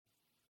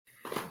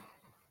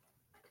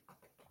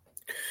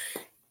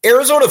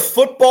Arizona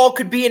football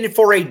could be in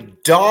for a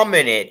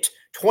dominant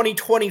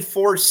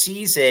 2024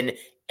 season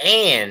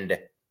and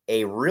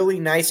a really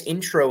nice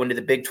intro into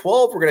the Big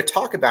 12. We're going to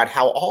talk about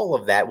how all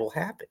of that will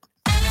happen.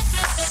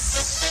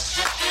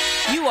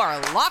 You are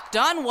Locked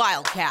On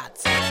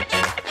Wildcats,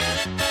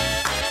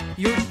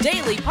 your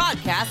daily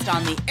podcast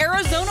on the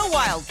Arizona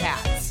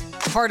Wildcats,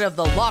 part of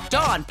the Locked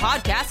On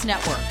Podcast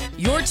Network,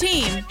 your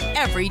team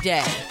every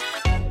day.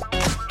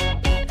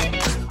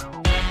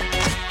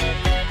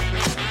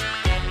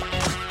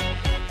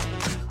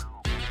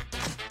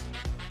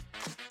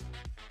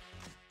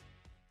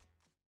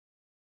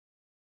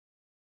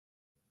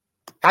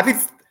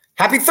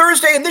 Happy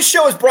Thursday, and this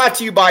show is brought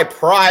to you by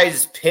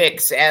Prize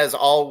Picks. As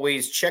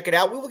always, check it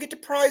out. We will get to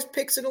Prize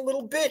Picks in a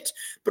little bit.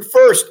 But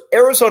first,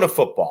 Arizona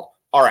football.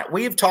 All right,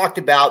 we have talked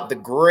about the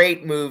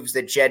great moves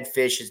that Jedd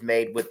Fisch has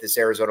made with this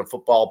Arizona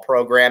football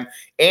program.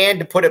 And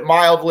to put it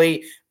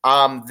mildly,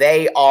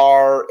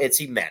 it's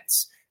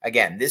immense.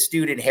 Again, this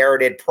dude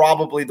inherited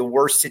probably the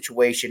worst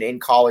situation in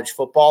college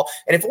football.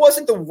 And if it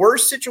wasn't the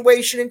worst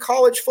situation in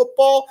college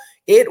football,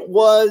 it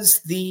was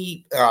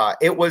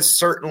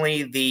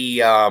certainly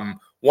the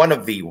one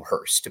of the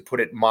worst, to put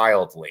it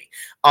mildly.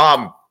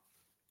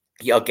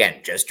 Again,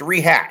 just to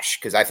rehash,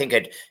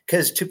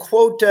 because to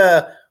quote,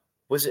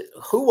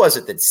 who was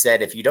it that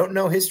said, if you don't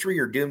know history,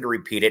 you're doomed to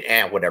repeat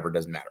it? Whatever,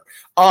 doesn't matter.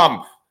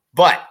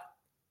 But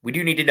we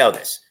do need to know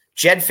this.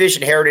 Jedd Fisch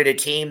inherited a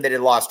team that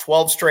had lost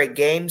 12 straight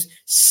games,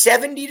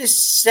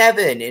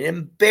 70-7, an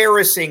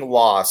embarrassing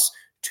loss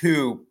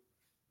to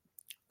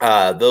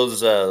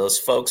those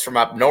folks from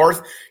up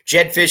north.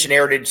 Jedd Fisch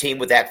inherited a team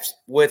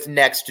with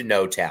next to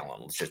no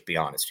talent. Let's just be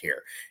honest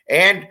here.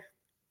 And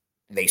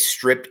they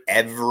stripped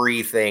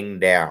everything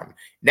down.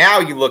 Now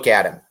you look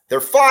at them. They're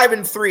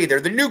 5-3.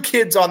 They're the new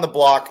kids on the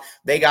block.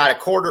 They got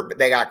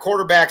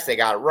quarterbacks, they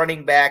got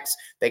running backs,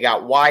 they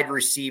got wide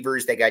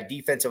receivers, they got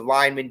defensive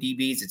linemen,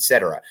 DBs,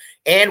 etc.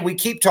 And we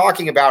keep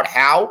talking about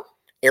how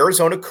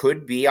Arizona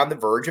could be on the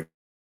verge of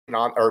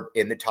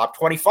in the top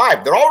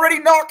 25. They're already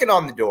knocking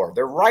on the door.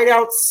 They're right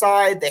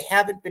outside. They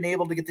haven't been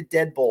able to get the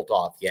deadbolt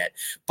off yet,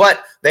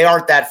 but they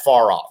aren't that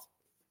far off.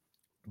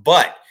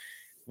 But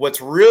what's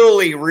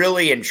really,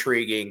 really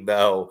intriguing,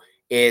 though,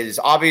 is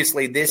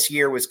obviously this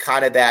year was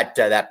kind of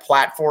that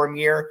platform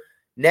year.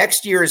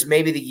 Next year is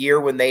maybe the year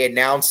when they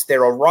announce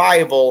their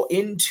arrival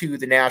onto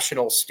the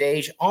national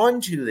stage.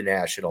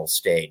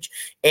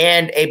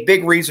 And a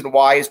big reason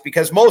why is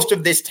because most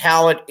of this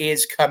talent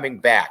is coming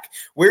back.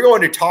 We're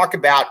going to talk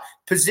about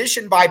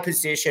position by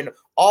position,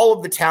 all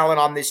of the talent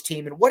on this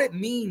team and what it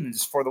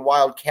means for the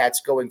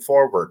Wildcats going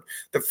forward.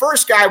 The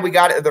first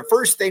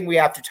thing we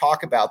have to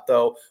talk about,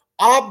 though,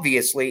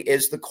 obviously,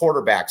 is the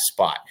quarterback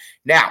spot.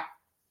 Now,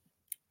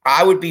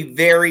 I would be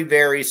very,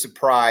 very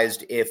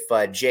surprised if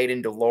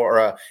Jayden de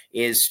Laura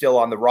is still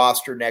on the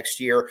roster next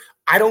year.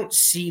 I don't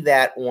see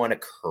that one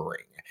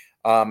occurring,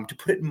 to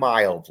put it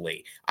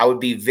mildly. I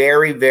would be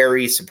very,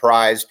 very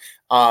surprised.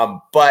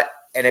 And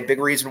a big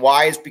reason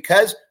why is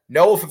because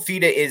Noah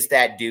Fifita is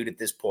that dude at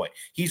this point.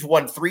 He's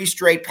won 3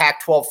 straight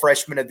Pac-12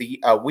 Freshman of the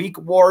Week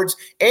awards,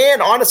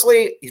 and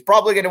honestly, he's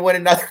probably going to win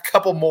another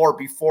couple more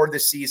before the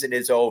season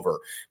is over.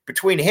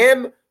 Between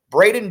him,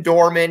 Braden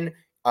Dorman,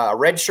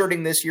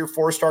 redshirting this year,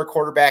 4-star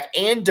quarterback,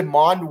 and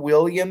DeMond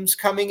Williams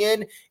coming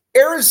in,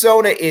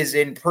 Arizona is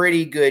in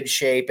pretty good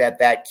shape at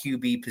that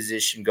QB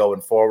position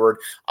going forward.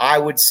 I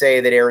would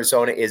say that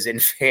Arizona is in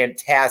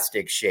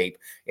fantastic shape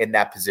in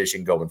that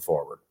position going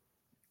forward.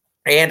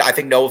 And I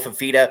think Noah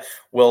Fifita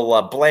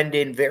will blend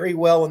in very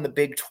well in the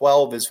Big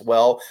 12 as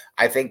well.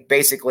 I think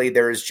basically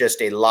there is just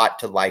a lot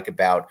to like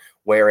about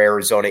where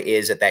Arizona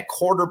is at that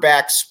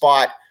quarterback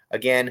spot.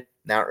 Again,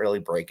 not really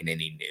breaking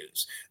any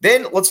news.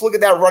 Then let's look at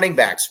that running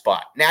back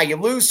spot. Now, you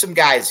lose some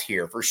guys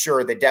here for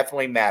sure that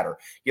definitely matter.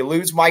 You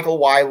lose Michael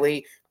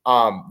Wiley,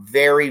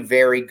 very,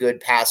 very good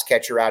pass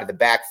catcher out of the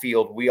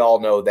backfield. We all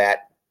know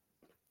that.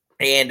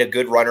 And a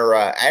good runner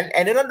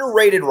and an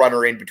underrated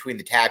runner in between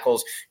the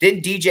tackles.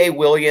 Then DJ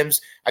Williams,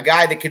 a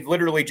guy that could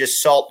literally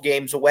just salt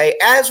games away.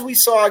 As we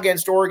saw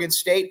against Oregon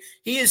State,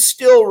 he is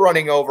still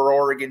running over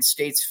Oregon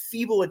State's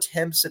feeble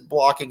attempts at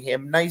blocking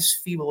him.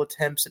 Nice feeble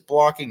attempts at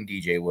blocking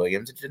DJ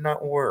Williams. It did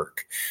not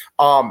work.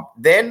 So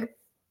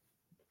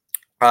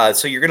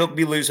you're going to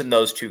be losing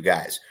those 2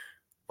 guys.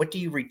 What do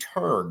you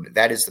return?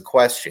 That is the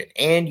question.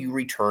 And you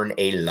return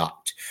a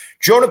lot.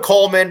 Jonah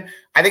Coleman,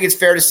 I think it's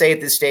fair to say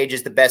at this stage,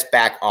 is the best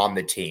back on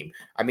the team.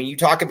 I mean, you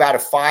talk about a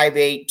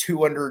 5'8",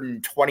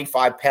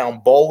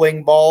 225-pound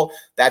bowling ball.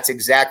 That's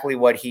exactly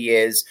what he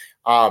is.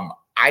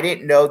 I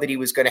didn't know that he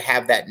was going to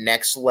have that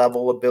next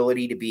level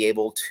ability to be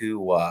able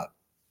to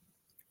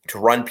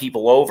run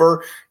people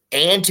over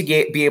and to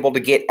be able to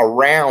get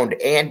around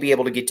and be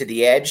able to get to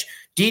the edge.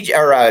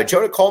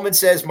 Jonah Coleman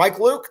says, Mike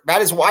Luke,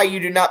 that is why you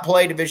do not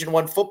play Division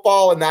I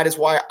football, and that is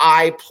why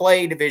I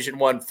play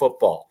Division I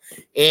football.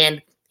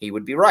 And he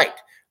would be right.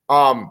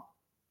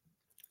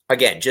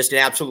 Again, just an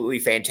absolutely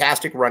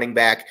fantastic running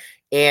back.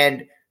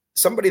 And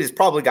somebody that's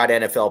probably got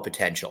NFL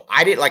potential.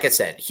 Like I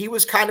said, he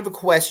was kind of a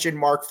question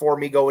mark for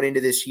me going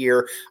into this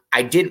year.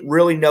 I didn't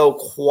really know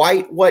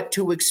quite what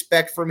to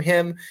expect from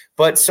him,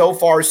 but so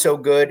far so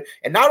good.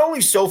 And not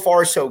only so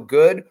far so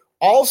good,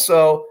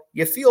 also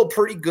you feel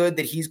pretty good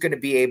that he's going to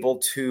be able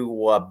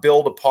to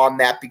build upon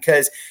that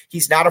because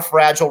he's not a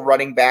fragile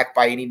running back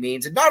by any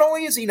means. And not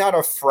only is he not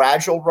a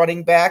fragile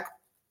running back,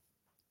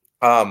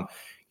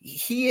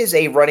 he is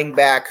a running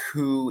back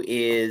who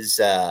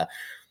is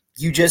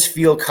you just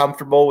feel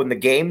comfortable when the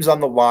game's on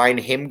the line,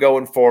 him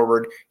going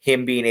forward,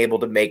 him being able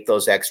to make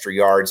those extra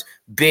yards.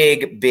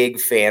 Big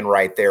fan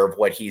right there of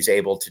what he's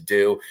able to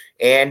do.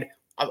 And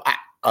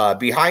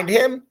behind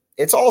him,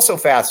 it's also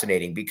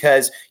fascinating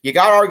because you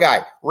got our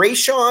guy,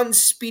 Rayshon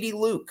Speedy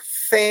Luke,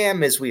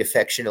 Fam, as we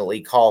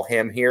affectionately call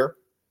him here.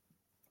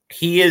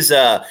 He is,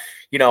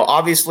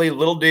 obviously a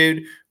little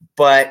dude,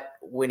 but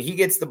when he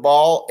gets the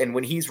ball and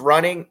when he's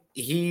running,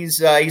 he's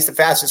the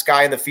fastest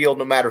guy in the field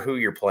no matter who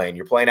you're playing.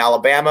 You're playing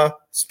Alabama,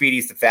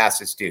 Speedy's the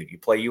fastest dude. You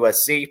play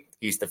USC,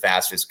 he's the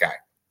fastest guy.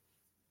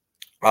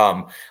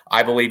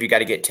 I believe you got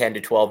to get 10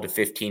 to 12 to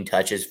 15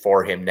 touches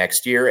for him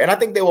next year, and I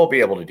think they will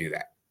be able to do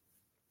that.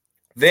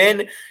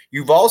 Then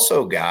you've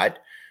also got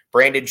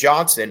Brandon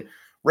Johnson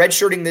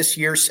redshirting this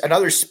year,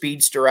 another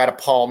speedster out of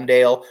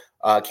Palmdale,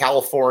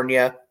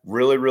 California.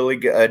 Really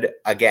good.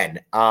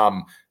 Again,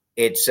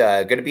 it's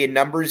going to be a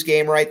numbers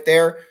game right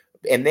there.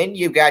 And then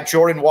you've got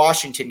Jordan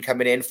Washington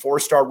coming in,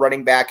 4-star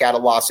running back out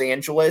of Los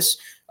Angeles.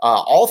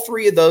 All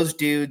three of those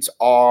dudes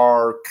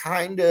are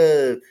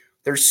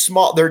they're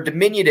small, they're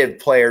diminutive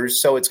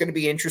players. So it's going to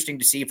be interesting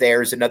to see if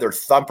there's another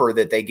thumper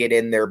that they get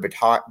in there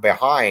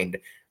behind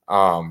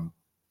Joe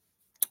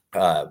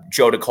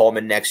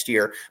Coleman next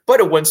year. But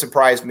it wouldn't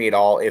surprise me at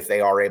all if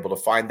they are able to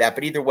find that.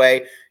 But either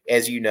way,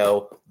 as you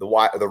know,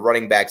 the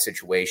running back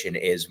situation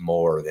is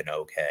more than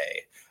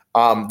okay.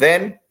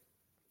 Then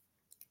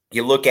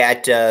you look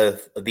at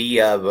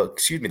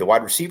the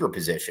wide receiver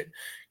position.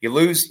 You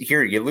lose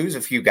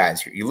a few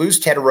guys here. You lose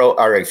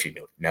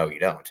no, you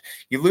don't.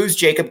 You lose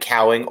Jacob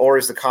Cowing, or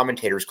as the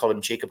commentators call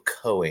him, Jacob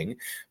Coing.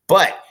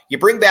 But you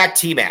bring back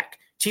T-Mac.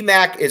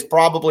 T-Mac is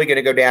probably going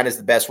to go down as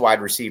the best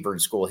wide receiver in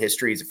school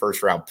history. He's a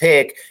first-round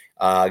pick.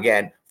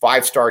 Again,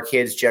 5-star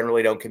kids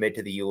generally don't commit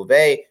to the U of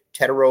A.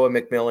 Teteroa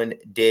McMillan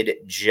did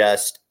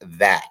just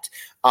that.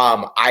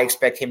 I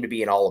expect him to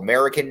be an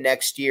All-American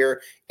next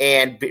year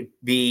and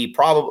be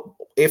probably,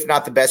 if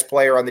not the best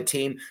player on the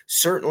team,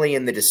 certainly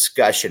in the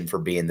discussion for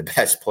being the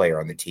best player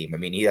on the team. I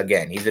mean,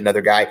 he's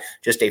another guy,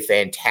 just a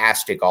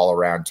fantastic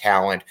all-around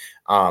talent,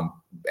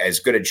 as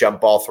good a jump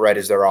ball threat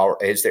as there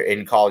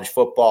in college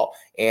football,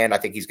 and I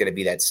think he's going to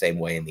be that same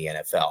way in the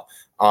NFL.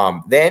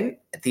 Then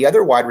the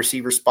other wide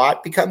receiver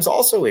spot becomes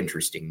also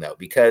interesting, though,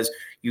 because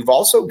you've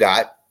also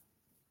got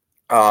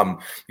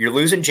you're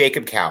losing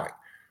Jacob Cowing.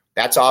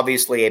 That's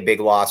obviously a big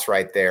loss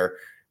right there.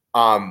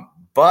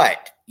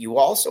 But you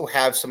also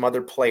have some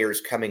other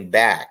players coming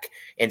back.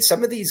 And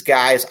some of these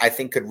guys I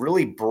think could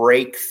really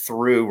break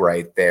through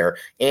right there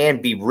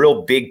and be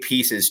real big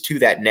pieces to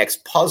that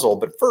next puzzle.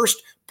 But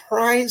first,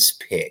 Prize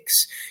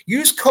Picks.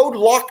 Use code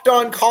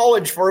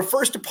LOCKEDONCollege for a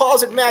first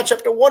deposit match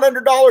up to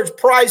 $100.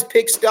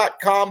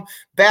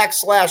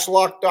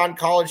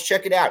 PrizePicks.com/LockedOnCollege.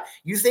 Check it out.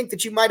 You think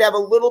that you might have a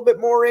little bit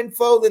more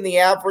info than the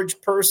average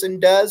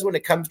person does when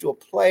it comes to a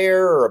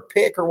player or a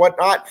pick or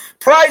whatnot?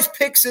 Prize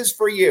Picks is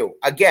for you.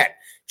 Again,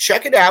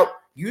 check it out.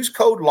 Use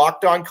code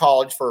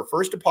LockedOnCollege for a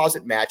first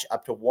deposit match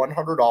up to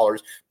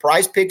 $100.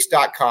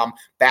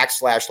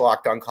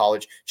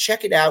 PrizePicks.com/LockedOnCollege.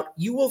 Check it out.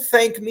 You will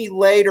thank me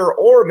later,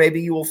 or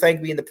maybe you will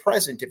thank me in the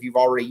present if you've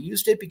already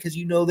used it because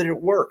you know that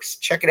it works.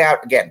 Check it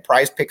out. Again,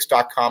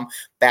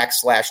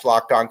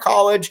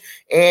 PrizePicks.com/LockedOnCollege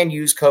and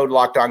use code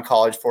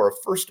LockedOnCollege for a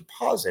first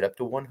deposit up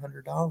to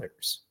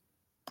 $100.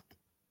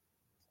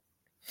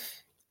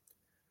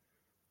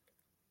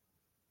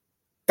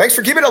 Thanks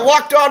for keeping it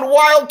locked on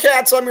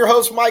Wildcats. I'm your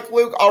host, Mike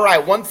Luke. All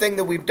right, one thing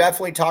that we've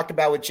definitely talked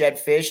about with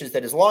Jedd Fisch is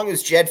that as long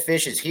as Jedd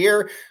Fisch is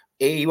here,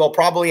 he will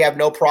probably have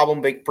no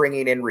problem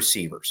bringing in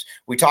receivers.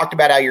 We talked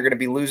about how you're going to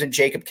be losing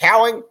Jacob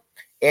Cowing,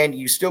 and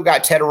you still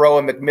got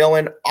Teteroa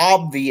McMillan,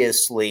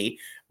 obviously.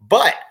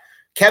 But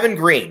Kevin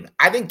Green,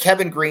 I think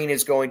Kevin Green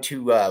is going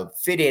to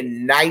fit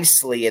in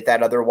nicely at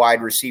that other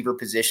wide receiver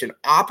position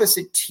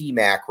opposite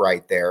T-Mac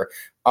right there.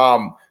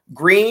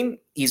 Green,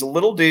 he's a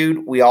little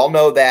dude. We all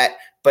know that.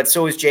 But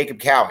so is Jacob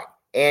Cowing,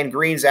 and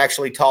Green's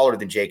actually taller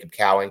than Jacob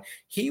Cowing.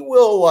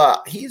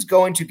 He's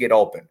going to get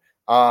open.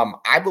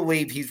 I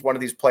believe he's one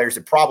of these players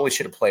that probably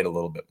should have played a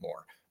little bit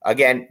more.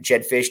 Again,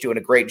 Jedd Fisch doing a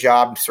great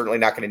job. I'm certainly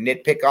not going to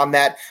nitpick on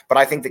that, but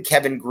I think that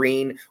Kevin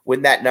Green,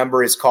 when that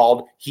number is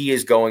called, he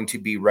is going to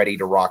be ready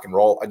to rock and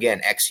roll.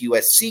 Again,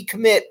 ex-USC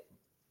commit,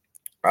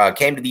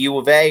 came to the U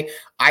of A.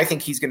 I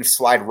think he's going to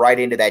slide right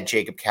into that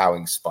Jacob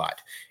Cowing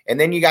spot. And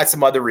then you got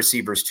some other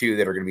receivers, too,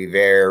 that are going to be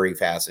very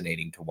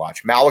fascinating to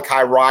watch.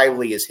 Malachi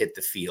Riley has hit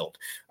the field.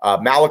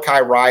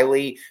 Malachi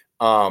Riley,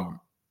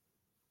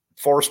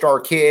 4-star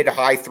kid,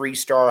 high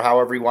 3-star,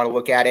 however you want to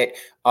look at it.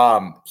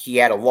 He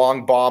had a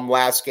long bomb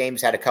last game.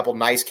 He's had a couple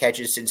nice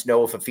catches since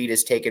Noah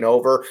Fafita's taken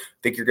over. I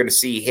think you're going to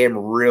see him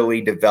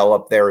really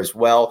develop there as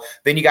well.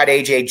 Then you got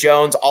A.J.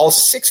 Jones, all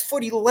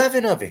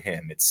 6'11" of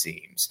him, it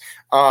seems.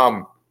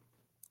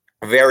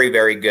 Very,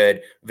 very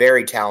good,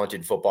 very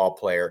talented football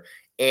player.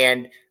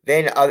 And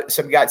then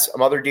got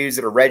some other dudes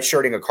that are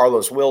redshirting, a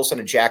Carlos Wilson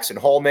and Jackson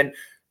Holman.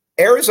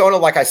 Arizona,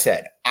 like I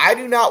said, I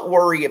do not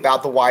worry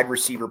about the wide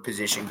receiver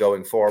position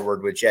going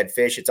forward with Jedd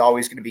Fisch. It's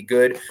always going to be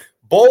good.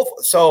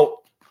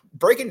 So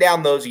breaking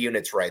down those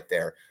units right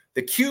there,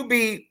 the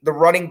QB, the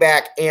running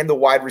back, and the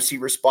wide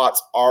receiver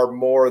spots are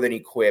more than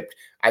equipped,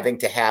 I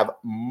think, to have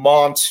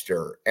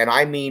monster, and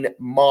I mean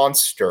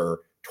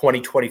monster,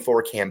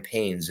 2024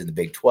 campaigns in the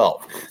Big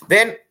 12.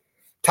 Then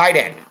tight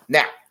end.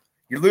 Now,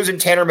 you're losing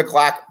Tanner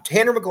McLaughlin,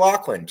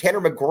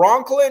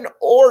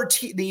 or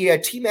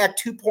the T-Mac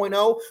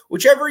 2.0,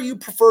 whichever you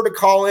prefer to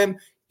call him.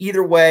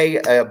 Either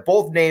way,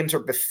 both names are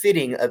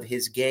befitting of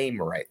his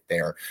game right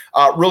there.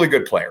 Really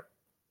good player.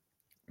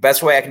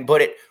 Best way I can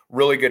put it,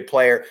 really good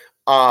player.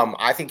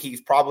 I think he's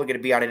probably going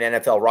to be on an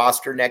NFL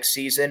roster next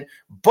season,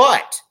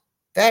 but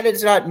that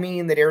does not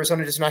mean that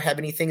Arizona does not have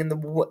anything in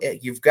the.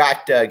 You've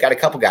got a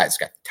couple guys.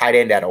 Got tight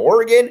end out of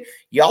Oregon.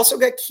 You also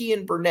got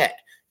Kean Burnett.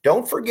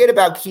 Don't forget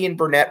about Kean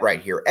Burnett right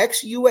here.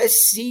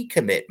 Ex-USC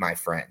commit, my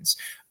friends.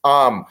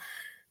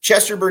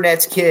 Chester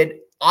Burnett's kid,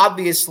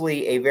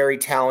 obviously a very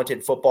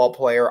talented football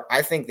player.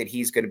 I think that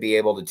he's going to be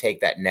able to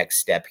take that next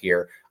step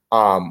here.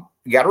 You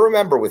got to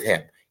remember with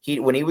him,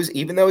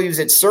 even though he was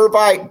at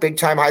Servite,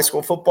 big-time high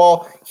school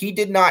football, he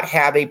did not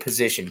have a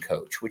position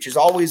coach, which is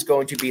always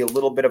going to be a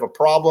little bit of a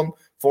problem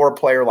for a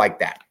player like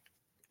that.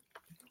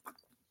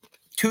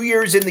 2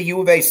 years in the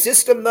U of A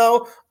system,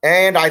 though,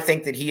 and I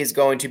think that he is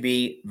going to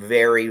be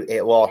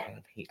very well.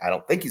 I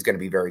don't think he's going to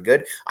be very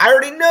good. I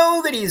already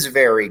know that he's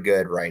very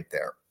good right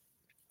there.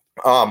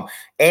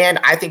 And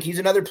I think he's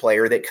another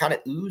player that kind of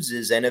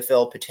oozes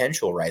NFL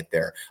potential right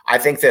there. I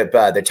think that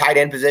the tight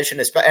end position,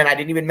 and I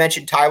didn't even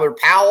mention Tyler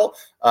Powell,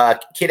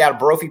 kid out of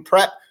Brophy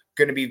Prep,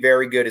 going to be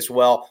very good as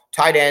well.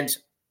 Tight ends,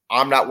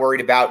 I'm not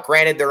worried about.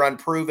 Granted, they're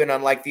unproven,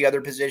 unlike the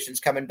other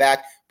positions coming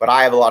back, but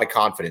I have a lot of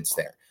confidence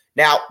there.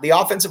 Now, the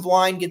offensive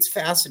line gets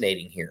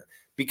fascinating here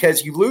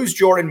because you lose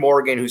Jordan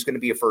Morgan, who's going to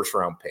be a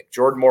first-round pick.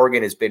 Jordan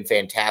Morgan has been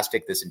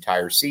fantastic this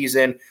entire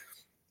season.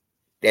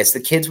 As the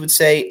kids would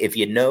say, if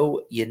you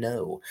know, you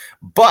know.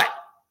 But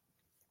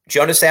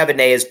Jonas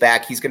Avenay is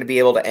back. He's going to be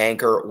able to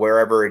anchor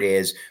wherever it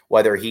is,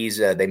 whether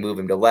they move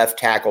him to left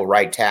tackle,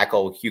 right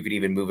tackle. You could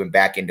even move him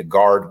back into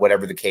guard,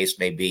 whatever the case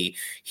may be.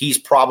 He's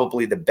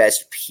probably the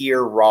best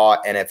pure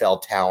raw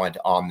NFL talent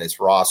on this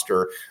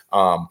roster.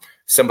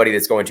 Somebody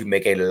that's going to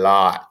make a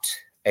lot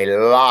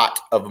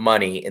of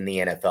money in the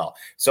NFL.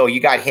 So you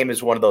got him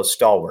as one of those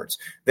stalwarts.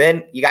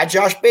 Then you got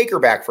Josh Baker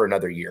back for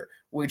another year.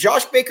 Well,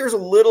 Josh Baker's a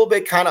little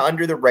bit kind of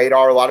under the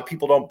radar. A lot of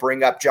people don't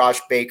bring up Josh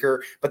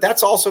Baker, but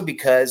that's also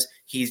because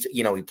he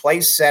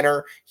plays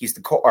center. He's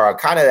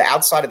kind of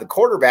outside of the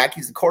quarterback.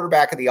 He's the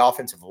quarterback of the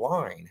offensive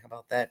line. How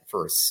about that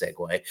for a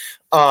segue?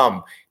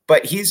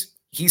 But he's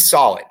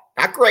solid.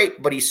 Not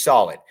great, but he's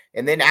solid.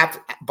 And then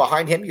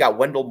behind him, you got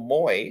Wendell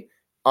Moy.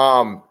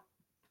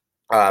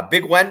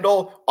 Big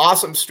Wendell,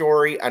 awesome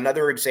story.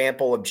 Another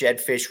example of Jedd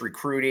Fisch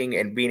recruiting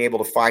and being able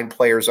to find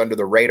players under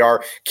the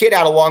radar. Kid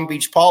out of Long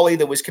Beach Poly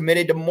that was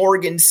committed to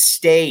Morgan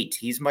State.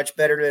 He's much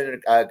better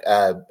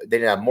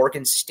than a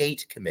Morgan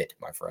State commit,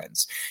 my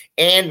friends.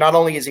 And not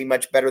only is he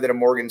much better than a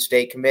Morgan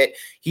State commit,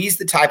 he's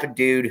the type of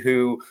dude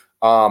who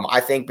I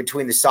think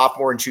between the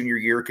sophomore and junior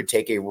year could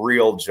take a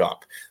real jump.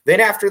 Then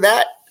after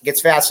that, it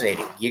gets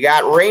fascinating. You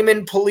got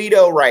Raymond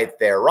Polito right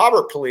there.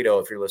 Robert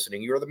Polito, if you're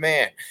listening, you're the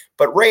man.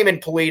 But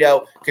Raymond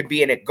Polito could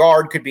be in a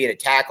guard, could be in a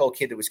tackle,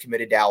 kid that was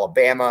committed to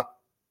Alabama.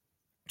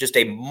 Just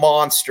a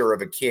monster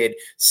of a kid,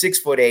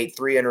 6'8",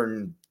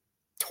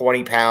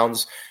 320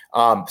 pounds.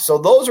 So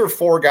those are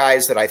four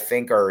guys that I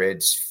think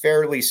it's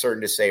fairly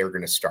certain to say are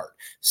going to start.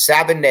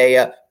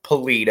 Sabanea,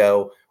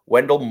 Polito,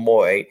 Wendell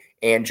Moy,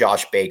 and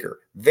Josh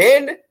Baker.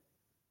 Then it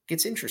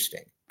gets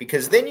interesting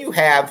because then you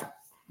have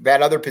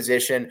that other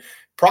position,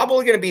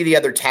 probably going to be the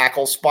other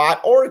tackle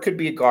spot, or it could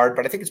be a guard,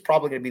 but I think it's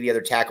probably going to be the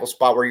other tackle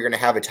spot where you're going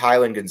to have a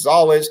Tylen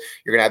Gonzalez,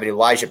 you're going to have an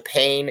Elijah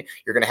Payne,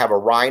 you're going to have a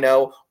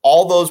Rhino,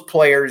 all those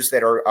players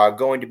that are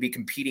going to be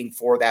competing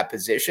for that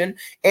position.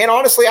 And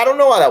honestly, I don't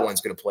know how that one's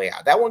going to play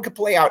out. That one could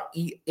play out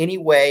any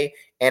way,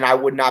 and I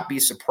would not be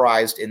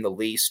surprised in the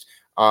least.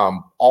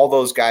 All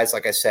those guys,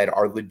 like I said,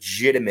 are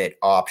legitimate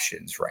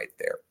options right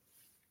there.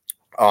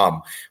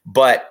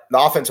 But the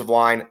offensive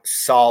line,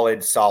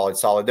 solid.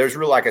 There's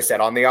really, like I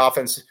said, on the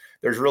offense,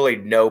 there's really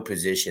no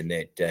position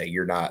that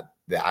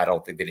that I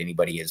don't think that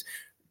anybody is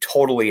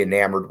totally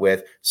enamored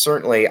with.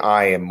 Certainly,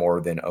 I am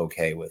more than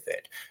okay with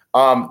it.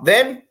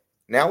 Then,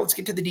 now let's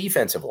get to the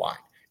defensive line.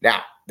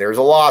 Now, there's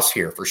a loss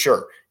here for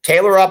sure.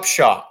 Taylor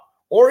Upshaw,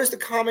 or as the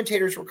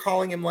commentators were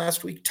calling him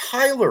last week,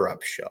 Tyler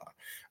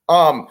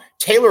Upshaw.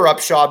 Taylor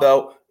Upshaw,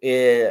 though,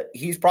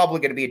 he's probably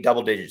going to be a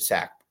double-digit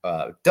sack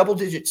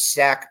double-digit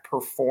sack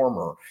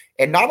performer.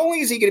 And not only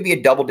is he going to be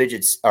a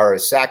double-digit or a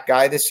sack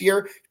guy this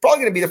year, he's probably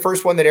going to be the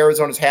first one that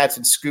Arizona's had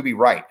since Scooby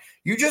Wright.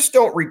 You just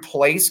don't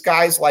replace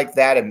guys like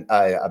that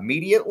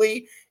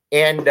immediately.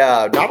 And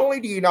not only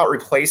do you not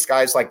replace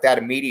guys like that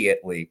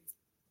immediately,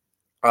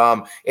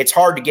 it's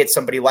hard to get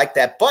somebody like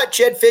that. But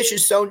Jedd Fisch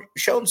has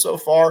shown so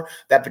far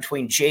that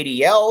between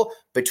JDL,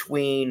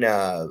 between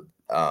JDL,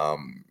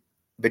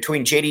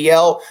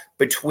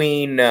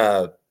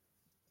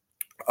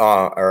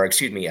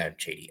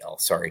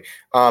 sorry.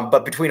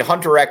 But between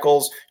Hunter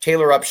Echols,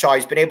 Taylor Upshaw,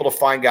 he's been able to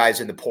find guys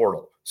in the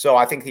portal. So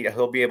I think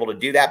he'll be able to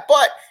do that.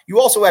 But you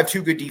also have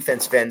two good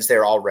defensive ends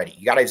there already.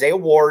 You got Isaiah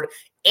Ward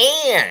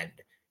and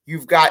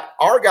you've got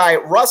our guy,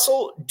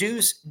 Russell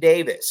Deuce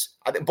Davis.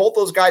 I think both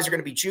those guys are going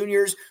to be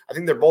juniors. I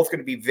think they're both going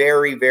to be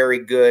very, very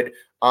good.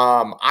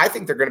 I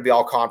think they're going to be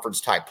all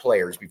conference type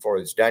players before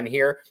it's done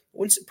here. It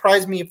wouldn't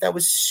surprise me if that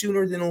was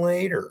sooner than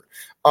later.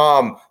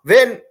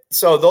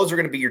 So those are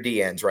going to be your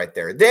DNs right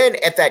there. Then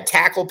at that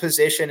tackle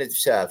position,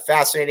 it's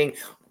fascinating.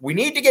 We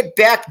need to get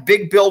back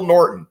Big Bill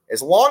Norton.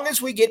 As long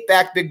as we get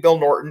back Big Bill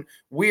Norton,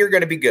 we are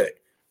going to be good.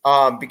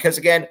 Because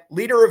again,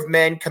 leader of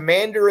men,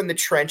 commander in the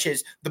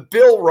trenches, the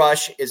Bill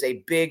Rush is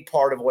a big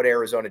part of what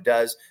Arizona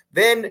does.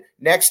 Then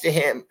next to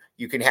him,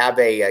 you can have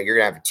you're going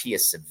to have a Tia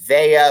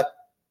Savea.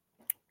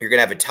 You're going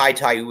to have a Tai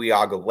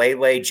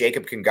Uiagalelei,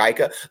 Jacob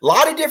Kangaika. A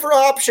lot of different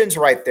options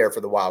right there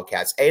for the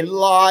Wildcats. A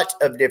lot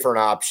of different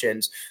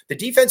options. The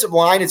defensive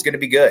line is going to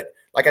be good.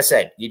 Like I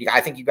said, I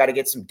think you've got to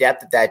get some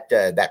depth at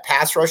that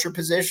pass rusher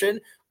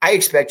position. I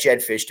expect Jedd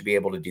Fisch to be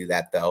able to do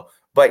that, though.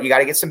 But you got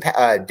to get some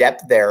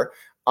depth there.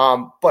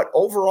 But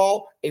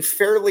overall, a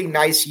fairly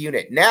nice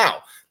unit.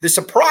 Now, the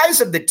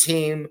surprise of the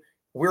team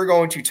we're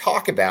going to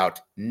talk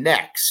about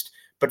next.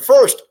 But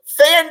first,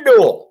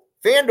 FanDuel.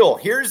 FanDuel,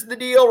 here's the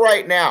deal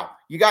right now.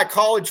 You got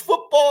college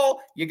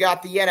football, you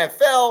got the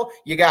NFL,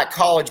 you got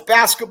college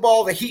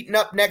basketball, the heating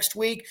up next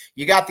week,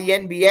 you got the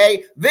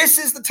NBA. This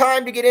is the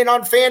time to get in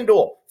on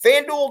FanDuel.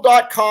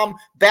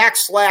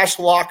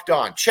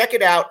 FanDuel.com/lockedon. Check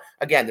it out.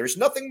 Again, there's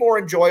nothing more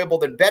enjoyable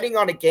than betting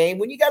on a game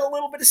when you got a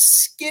little bit of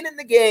skin in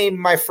the game,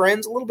 my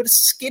friends, a little bit of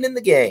skin in the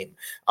game.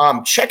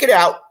 Check it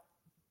out.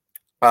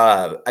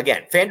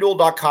 Again,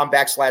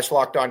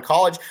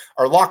 FanDuel.com/lockedoncollege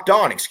or locked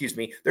on, excuse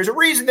me. There's a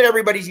reason that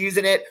everybody's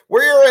using it.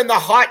 We're in the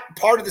hot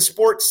part of the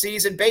sports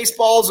season.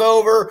 Baseball's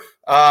over.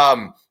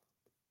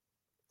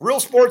 Real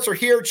sports are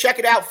here. Check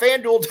it out.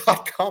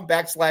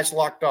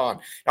 FanDuel.com/lockedon.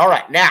 All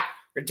right. Now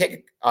we're going to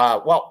take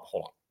hold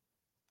on.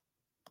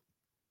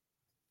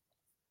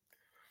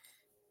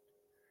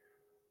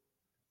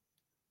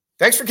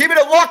 Thanks for keeping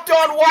it locked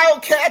on,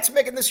 Wildcats,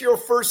 making this your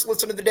first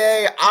listen of the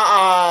day.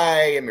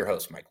 I am your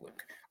host, Mike Luke.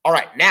 All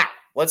right, now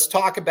let's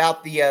talk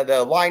about the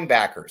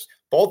linebackers.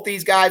 Both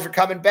these guys are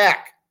coming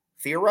back,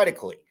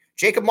 theoretically.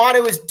 Jacob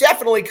Manu is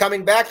definitely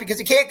coming back because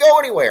he can't go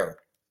anywhere.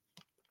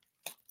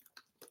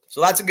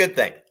 So that's a good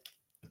thing.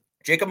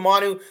 Jacob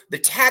Manu, the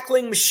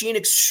tackling machine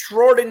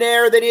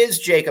extraordinaire that is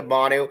Jacob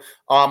Manu.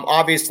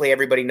 Obviously,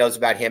 everybody knows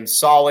about him.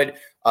 Solid,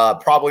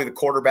 probably the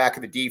quarterback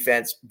of the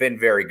defense. Been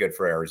very good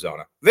for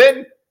Arizona.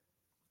 Then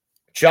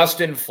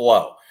Justin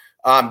Flo.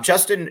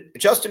 Justin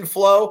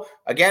Flo,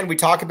 again, we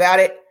talk about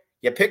it.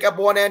 You pick up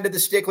one end of the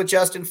stick with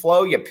Justin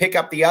Flo, you pick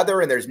up the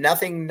other, and there's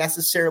nothing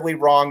necessarily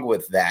wrong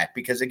with that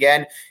because,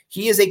 again,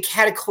 he is a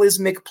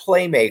cataclysmic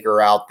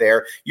playmaker out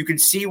there. You can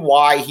see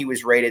why he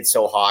was rated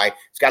so high.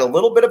 He's got a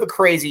little bit of a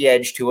crazy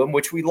edge to him,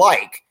 which we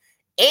like.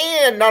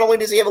 And not only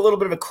does he have a little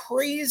bit of a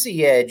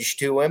crazy edge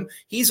to him,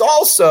 he's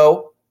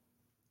also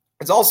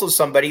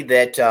somebody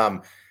that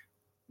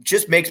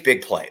just makes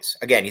big plays.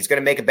 Again, he's going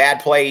to make a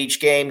bad play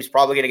each game. He's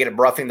probably going to get a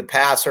roughing the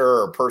passer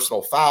or a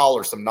personal foul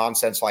or some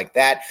nonsense like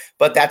that.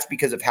 But that's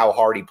because of how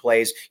hard he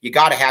plays. You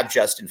got to have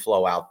Justin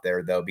Flo out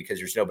there, though, because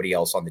there's nobody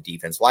else on the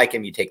defense like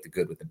him. You take the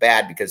good with the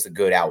bad because the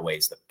good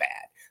outweighs the bad.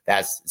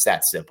 It's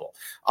that simple.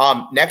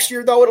 Next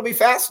year, though, it'll be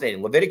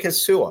fascinating.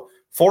 Leviticus Sua,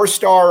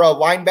 4-star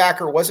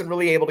linebacker, wasn't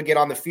really able to get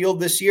on the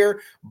field this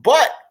year,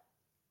 but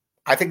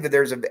I think that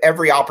there's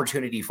every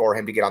opportunity for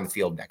him to get on the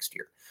field next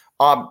year.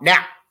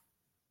 Now,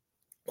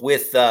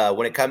 with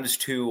when it comes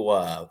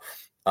to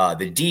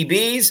the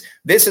DBs,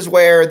 this is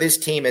where this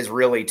team has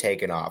really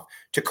taken off.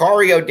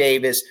 Takario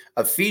Davis,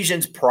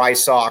 Ephesians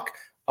Prysock,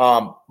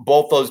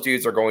 both those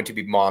dudes are going to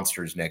be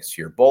monsters next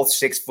year. Both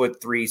 6'3",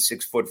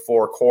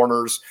 6'4"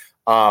 corners.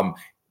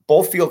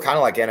 Both feel kind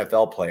of like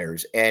NFL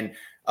players. And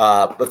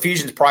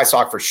Ephesians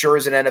Prysock for sure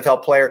is an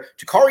NFL player.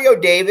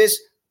 Takario Davis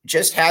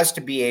just has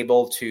to be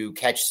able to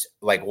catch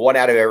like 1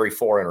 out of every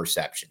 4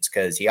 interceptions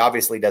because he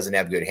obviously doesn't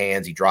have good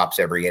hands. He drops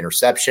every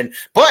interception,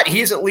 but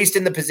he's at least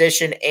in the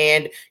position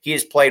and he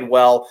has played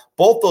well.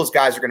 Both those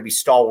guys are going to be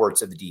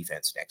stalwarts of the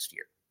defense next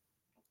year.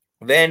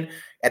 Then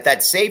at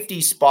that safety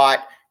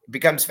spot, it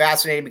becomes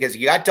fascinating because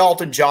you got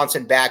Dalton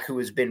Johnson back, who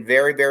has been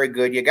very, very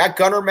good. You got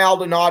Gunnar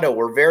Maldonado.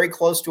 We're very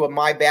close to a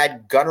my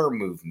bad Gunnar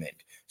movement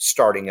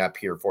starting up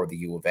here for the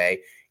U of A.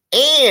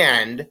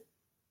 And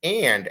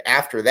And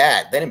after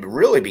that, then it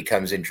really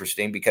becomes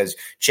interesting because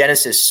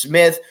Genesis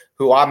Smith,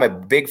 who I'm a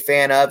big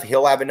fan of,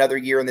 he'll have another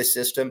year in the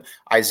system.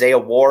 Isaiah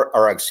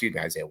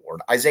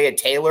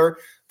Taylor.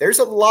 There's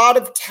a lot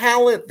of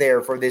talent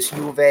there for this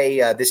U of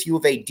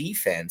A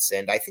defense,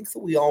 and I think that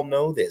we all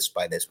know this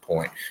by this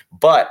point.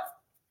 But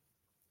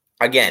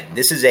again,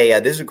 this is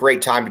a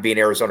great time to be an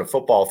Arizona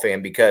football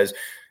fan because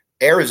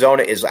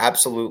Arizona is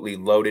absolutely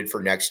loaded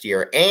for next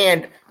year,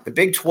 and the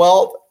Big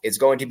 12 is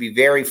going to be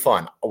very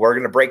fun. We're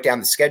going to break down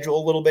the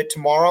schedule a little bit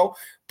tomorrow.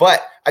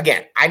 But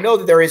again, I know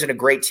that there isn't a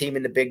great team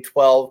in the Big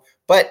 12,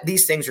 but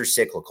these things are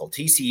cyclical.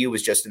 TCU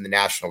was just in the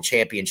national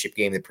championship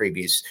game the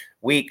previous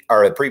week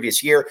or the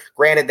previous year.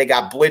 Granted, they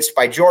got blitzed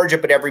by Georgia,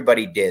 but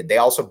everybody did. They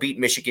also beat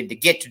Michigan to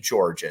get to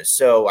Georgia.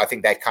 So I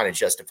think that kind of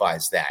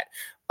justifies that.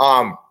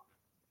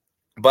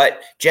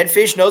 But Jedd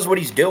Fisch knows what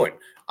he's doing.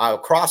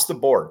 Across the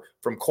board,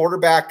 from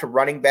quarterback to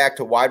running back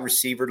to wide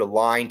receiver to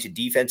line to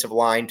defensive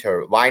line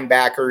to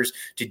linebackers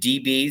to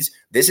DBs.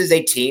 This is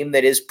a team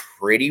that is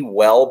pretty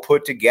well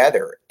put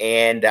together.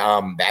 And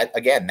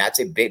that's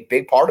a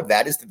big part of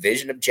that is the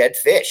vision of Jedd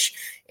Fisch.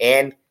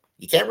 And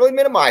you can't really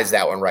minimize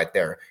that one right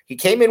there. He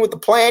came in with the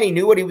plan. He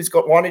knew what he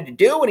wanted to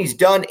do, and he's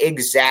done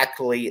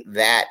exactly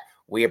that.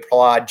 We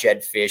applaud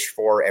Jedd Fisch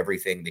for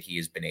everything that he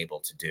has been able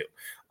to do.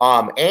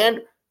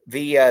 And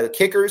the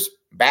kickers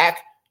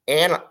back.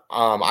 And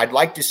I'd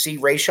like to see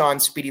Rayshon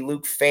Speedy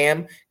Luke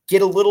Pham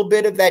get a little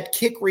bit of that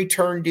kick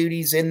return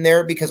duties in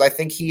there because I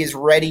think he is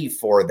ready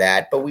for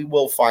that, but we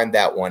will find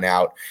that one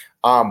out.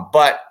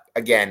 But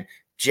again,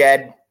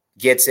 Jedd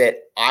gets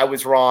it. I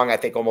was wrong. I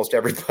think almost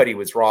everybody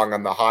was wrong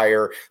on the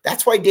hire.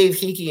 That's why Dave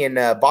Hickey and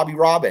Bobby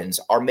Robbins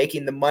are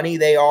making the money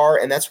they are,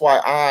 and that's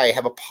why I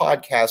have a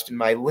podcast in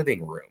my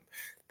living room.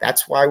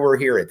 That's why we're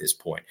here at this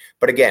point.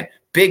 But again,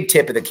 big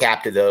tip of the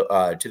cap to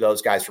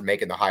those guys for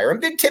making the hire,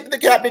 and big tip of the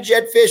cap to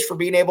Jedd Fisch for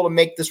being able to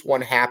make this one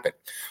happen.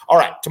 All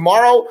right,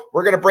 tomorrow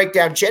we're going to break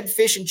down Jedd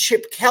Fisch and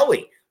Chip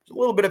Kelly. A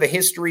little bit of a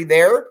history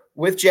there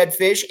with Jedd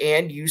Fisch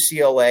and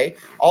UCLA.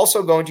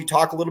 Also going to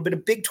talk a little bit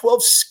of Big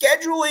 12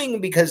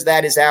 scheduling because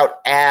that is out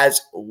as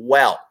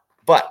well.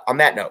 But on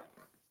that note,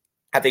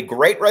 have a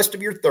great rest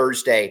of your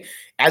Thursday.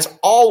 As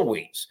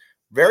always,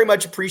 very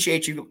much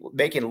appreciate you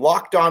making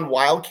Locked On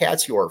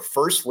Wildcats your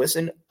first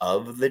listen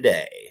of the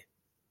day.